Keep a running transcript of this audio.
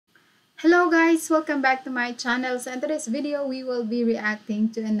Hello guys, welcome back to my channel. So in today's video, we will be reacting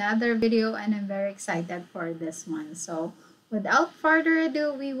to another video and I'm very excited for this one. So without further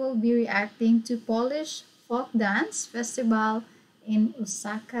ado, we will be reacting to Polish Folk Dance Festival in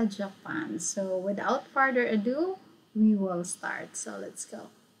Osaka, Japan. So without further ado, we will start. So let's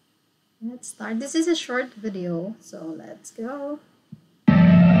go. Let's start. This is a short video, so let's go.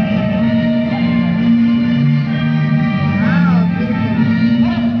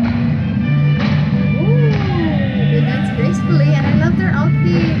 Gracefully, and I love their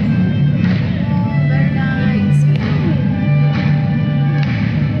outfit. Oh, very nice.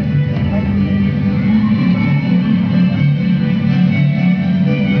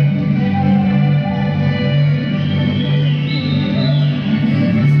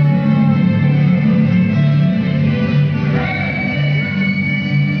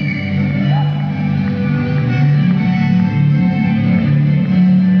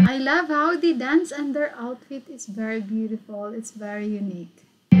 I love how they dance and their outfit is very beautiful. It's very unique.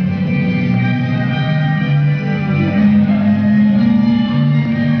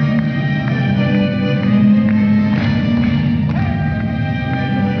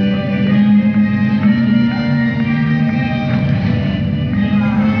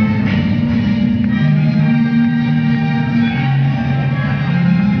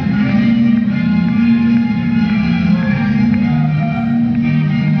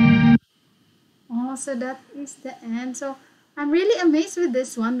 So that is the end. So I'm really amazed with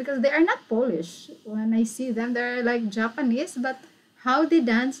this one because they are not Polish. When I see them, they're like Japanese, but how they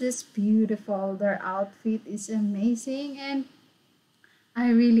dance is beautiful. Their outfit is amazing and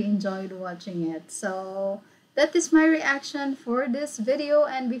I really enjoyed watching it. So that is my reaction for this video.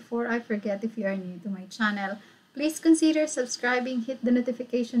 And before I forget, if you are new to my channel, please consider subscribing, hit the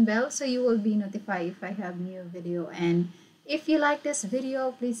notification bell so you will be notified if I have new video. And if you like this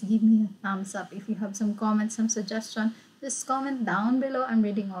video, please give me a thumbs up. If you have some comments, some suggestion, just comment down below. I'm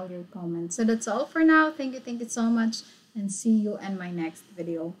reading all your comments. So that's all for now. Thank you so much, and see you in my next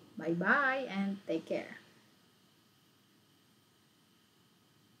video. Bye bye and take care.